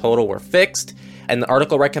 fixes in total were fixed, and the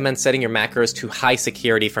article recommends setting your macros to high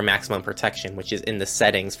security for maximum protection, which is in the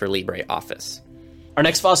settings for LibreOffice. Our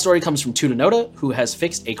next FOSS story comes from Tutanota, who has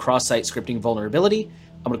fixed a cross-site scripting vulnerability.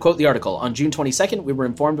 I'm going to quote the article. On June 22nd, we were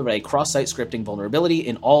informed about a cross-site scripting vulnerability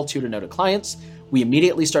in all Tutanota clients. We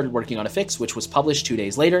immediately started working on a fix, which was published 2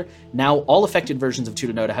 days later. Now, all affected versions of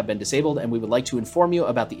Tutanota have been disabled, and we would like to inform you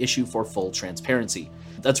about the issue for full transparency.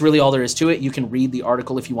 That's really all there is to it. You can read the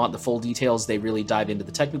article if you want the full details. They really dive into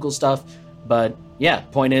the technical stuff. But yeah,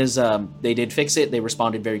 point is, they did fix it. They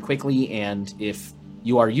responded very quickly, and if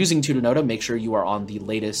you are using Tutanota, make sure you are on the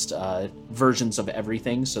latest versions of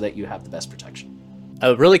everything so that you have the best protection.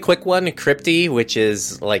 A really quick one, Crypty, which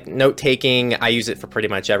is like note-taking. I use it for pretty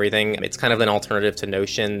much everything. It's kind of an alternative to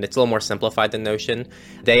Notion. It's a little more simplified than Notion.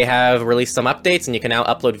 They have released some updates, and you can now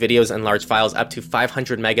upload videos and large files up to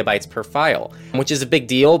 500 megabytes per file, which is a big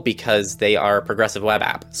deal because they are a progressive web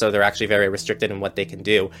app. So they're actually very restricted in what they can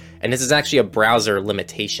do. And this is actually a browser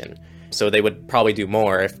limitation. So they would probably do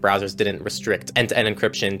more if browsers didn't restrict end-to-end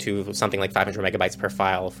encryption to something like 500 megabytes per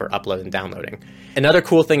file for upload and downloading. Another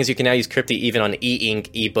cool thing is you can now use Crypty even on e-ink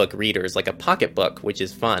ebook readers, like a pocketbook, which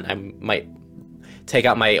is fun. I might take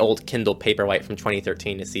out my old Kindle Paperwhite from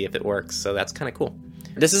 2013 to see if it works, so that's kind of cool.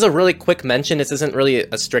 This is a really quick mention. This isn't really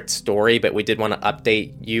a strict story, but we did want to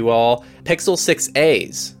update you all. Pixel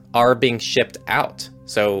 6a's are being shipped out.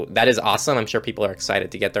 So that is awesome. I'm sure people are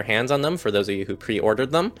excited to get their hands on them for those of you who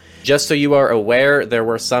pre-ordered them. Just so you are aware, there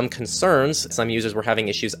were some concerns. Some users were having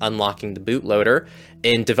issues unlocking the bootloader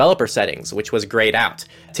in developer settings, which was grayed out.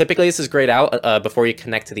 Typically, this is grayed out before you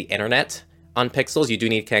connect to the internet on Pixels. You do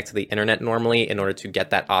need to connect to the internet normally in order to get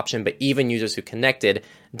that option, but even users who connected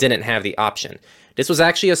didn't have the option. This was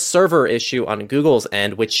actually a server issue on Google's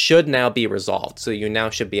end, which should now be resolved. So you now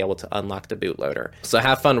should be able to unlock the bootloader. So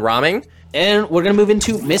have fun ROMing. And we're going to move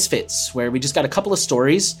into Misfits, where we just got a couple of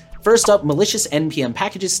stories. First up, malicious NPM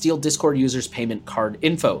packages steal Discord users' payment card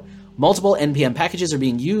info. Multiple NPM packages are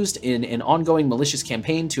being used in an ongoing malicious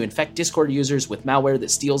campaign to infect Discord users with malware that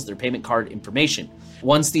steals their payment card information.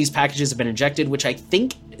 Once these packages have been injected, which I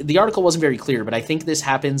think, the article wasn't very clear, but I think this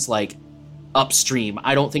happens like upstream.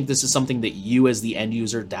 I don't think this is something that you as the end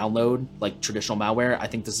user download, like traditional malware. I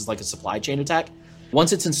think this is like a supply chain attack.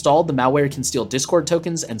 Once it's installed, the malware can steal Discord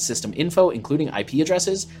tokens and system info, including IP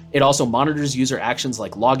addresses. It also monitors user actions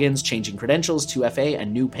like logins, changing credentials, 2FA,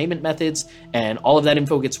 and new payment methods, and all of that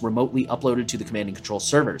info gets remotely uploaded to the command and control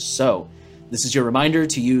servers. So this is your reminder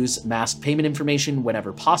to use masked payment information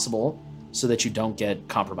whenever possible so that you don't get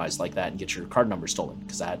compromised like that and get your card number stolen,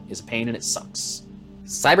 because that is a pain and it sucks.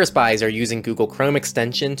 Cyber spies are using Google Chrome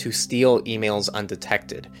extension to steal emails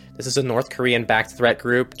undetected. This is a North Korean-backed threat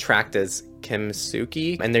group tracked as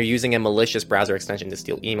Kimsuki, and they're using a malicious browser extension to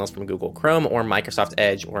steal emails from Google Chrome or Microsoft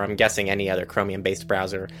Edge, or I'm guessing any other Chromium-based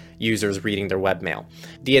browser users reading their webmail.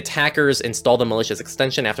 The attackers installed a malicious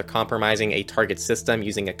extension after compromising a target system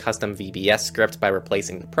using a custom VBS script by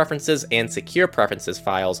replacing the preferences and secure preferences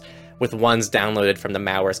files with ones downloaded from the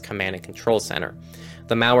malware's command and control center.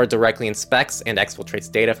 The malware directly inspects and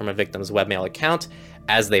exfiltrates data from a victim's webmail account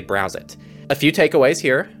as they browse it. A few takeaways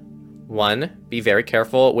here. 1, be very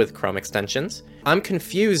careful with Chrome extensions. I'm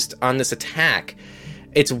confused on this attack.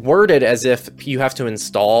 It's worded as if you have to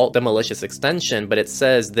install the malicious extension, but it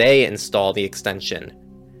says they install the extension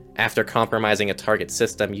after compromising a target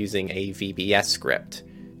system using a VBS script.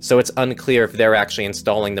 So it's unclear if they're actually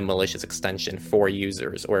installing the malicious extension for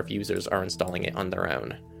users or if users are installing it on their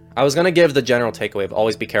own. I was going to give the general takeaway of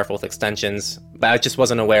always be careful with extensions, but I just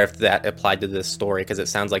wasn't aware if that applied to this story because it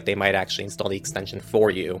sounds like they might actually install the extension for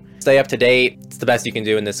you. Stay up to date. It's the best you can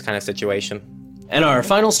do in this kind of situation. And our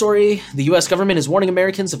final story, the US government is warning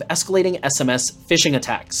Americans of escalating SMS phishing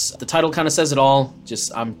attacks. The title kind of says it all.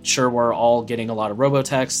 Just, I'm sure we're all getting a lot of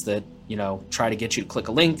robotexts that, try to get you to click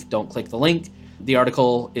a link. Don't click the link. The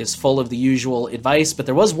article is full of the usual advice, but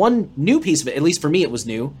there was one new piece of it, at least for me it was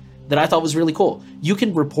new, that I thought was really cool. You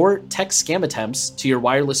can report text scam attempts to your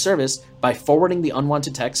wireless service by forwarding the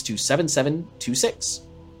unwanted text to 7726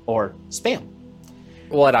 or spam.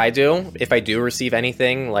 What I do, if I do receive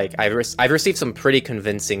anything, like I've received some pretty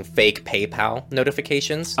convincing fake PayPal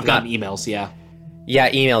notifications. I've gotten emails, yeah. Yeah,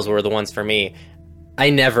 emails were the ones for me. I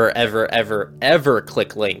never, ever, ever, ever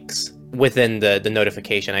click links within the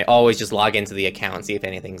notification. I always just log into the account and see if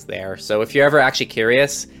anything's there. So if you're ever actually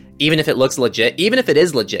curious, even if it looks legit, even if it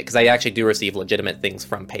is legit, because I actually do receive legitimate things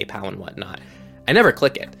from PayPal and whatnot, I never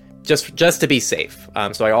click it, just to be safe.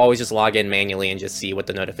 So I always just log in manually and just see what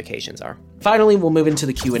the notifications are. Finally, we'll move into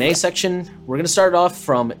the Q&A section. We're going to start off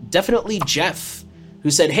from Definitely Jeff, who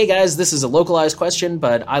said, "Hey guys, this is a localized question,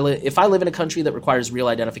 but if I live in a country that requires real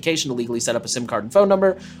identification to legally set up a SIM card and phone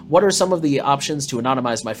number, what are some of the options to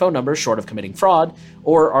anonymize my phone number short of committing fraud?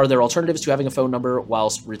 Or are there alternatives to having a phone number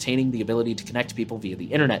whilst retaining the ability to connect people via the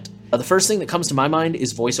internet?" The first thing that comes to my mind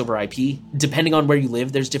is voice over IP. Depending on where you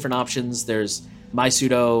live, there's different options. There's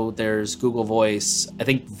MySudo, there's Google Voice. I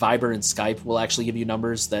think Viber and Skype will actually give you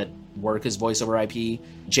numbers that work as voice over IP.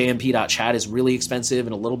 JMP.chat is really expensive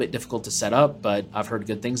and a little bit difficult to set up, but I've heard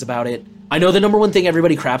good things about it. I know the number one thing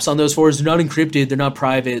everybody craps on those for is they're not encrypted, they're not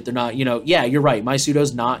private, they're not, yeah, you're right.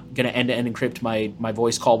 MySudo's not going to end-to-end encrypt my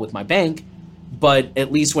voice call with my bank, but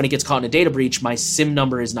at least when it gets caught in a data breach, my SIM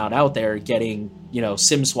number is not out there getting,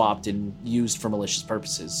 SIM swapped and used for malicious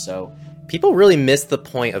purposes. So people really miss the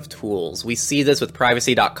point of tools. We see this with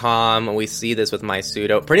privacy.com, we see this with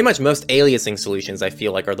MySudo. Pretty much most aliasing solutions, I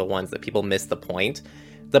feel like, are the ones that people miss the point.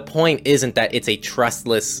 The point isn't that it's a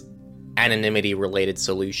trustless, anonymity-related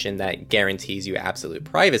solution that guarantees you absolute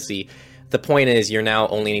privacy. The point is you're now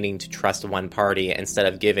only needing to trust one party instead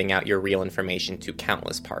of giving out your real information to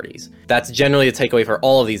countless parties. That's generally the takeaway for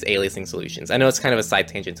all of these aliasing solutions. I know it's kind of a side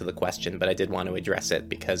tangent to the question, but I did want to address it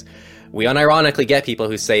because we unironically get people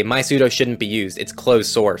who say MySudo shouldn't be used, it's closed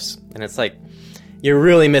source. And it's like, you're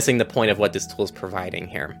really missing the point of what this tool is providing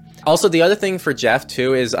here. Also, the other thing for Jeff,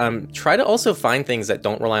 too, is try to also find things that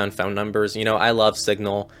don't rely on phone numbers. I love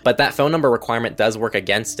Signal, but that phone number requirement does work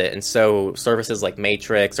against it. And so services like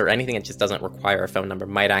Matrix or anything that just doesn't require a phone number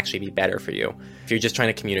might actually be better for you if you're just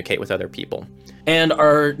trying to communicate with other people. And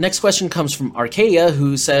our next question comes from Arcadia,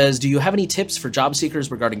 who says, "Do you have any tips for job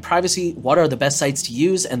seekers regarding privacy? What are the best sites to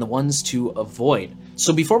use and the ones to avoid?"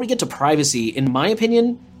 So before we get to privacy, in my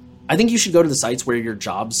opinion, I think you should go to the sites where your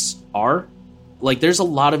jobs are. Like, there's a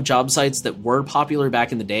lot of job sites that were popular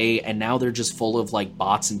back in the day, and now they're just full of like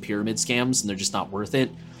bots and pyramid scams, and they're just not worth it.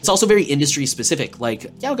 It's also very industry specific. Like,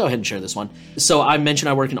 yeah, I'll go ahead and share this one. So I mentioned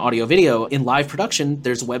I work in audio video. In live production,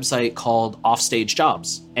 there's a website called Offstage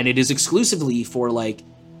Jobs, and it is exclusively for like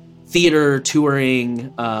theater,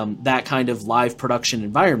 touring, that kind of live production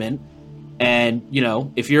environment. And, you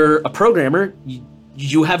know, if you're a programmer,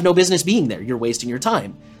 you have no business being there. You're wasting your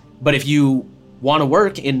time. But if you want to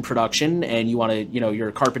work in production and you want to, you know, you're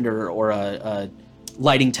a carpenter or a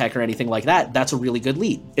lighting tech or anything like that, that's a really good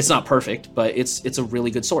lead. It's not perfect, but it's a really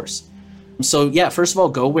good source. So yeah, first of all,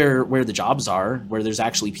 go where the jobs are, where there's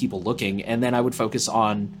actually people looking. And then I would focus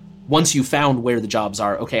on, once you found where the jobs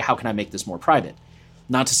are, okay, how can I make this more private?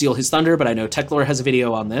 Not to steal his thunder, but I know Techlore has a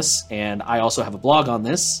video on this, and I also have a blog on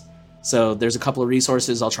this. So there's a couple of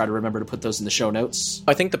resources. I'll try to remember to put those in the show notes.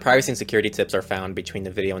 I think the privacy and security tips are found between the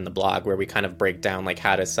video and the blog, where we kind of break down like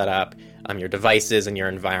how to set up your devices and your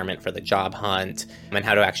environment for the job hunt, and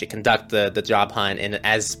how to actually conduct the job hunt in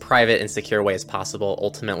as private and secure way as possible.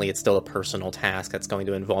 Ultimately, it's still a personal task that's going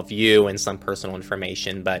to involve you and some personal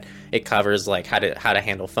information, but it covers like how to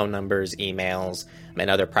handle phone numbers, emails, and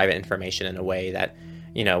other private information in a way that,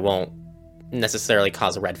 you know, won't necessarily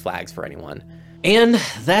cause red flags for anyone. And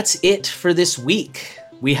that's it for this week.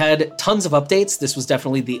 We had tons of updates. This was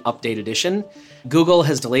definitely the update edition. Google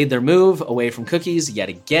has delayed their move away from cookies yet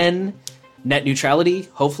again. Net neutrality,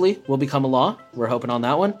 hopefully, will become a law. We're hoping on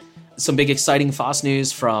that one. Some big exciting FOSS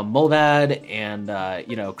news from Mullvad and,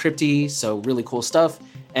 Crypty, so really cool stuff.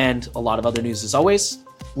 And a lot of other news as always.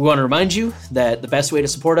 We want to remind you that the best way to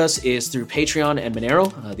support us is through Patreon and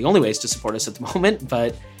Monero. The only ways to support us at the moment,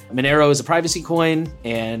 but Monero is a privacy coin,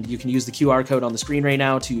 and you can use the QR code on the screen right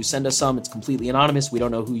now to send us some. It's completely anonymous. We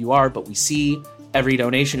don't know who you are, but we see every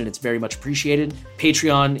donation, and it's very much appreciated.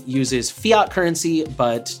 Patreon uses fiat currency,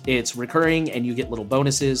 but it's recurring, and you get little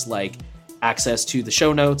bonuses like access to the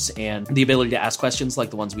show notes and the ability to ask questions like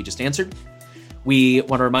the ones we just answered. We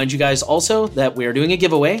want to remind you guys also that we are doing a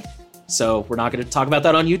giveaway, so we're not going to talk about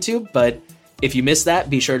that on YouTube, but if you missed that,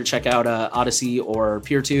 be sure to check out Odyssey or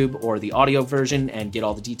PeerTube or the audio version and get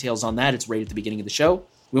all the details on that. It's right at the beginning of the show.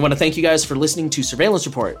 We want to thank you guys for listening to Surveillance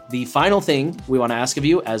Report. The final thing we want to ask of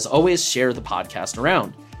you, as always, share the podcast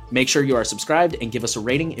around. Make sure you are subscribed and give us a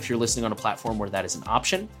rating if you're listening on a platform where that is an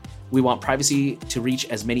option. We want privacy to reach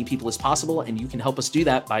as many people as possible, and you can help us do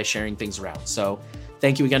that by sharing things around. So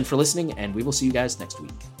thank you again for listening, and we will see you guys next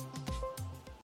week.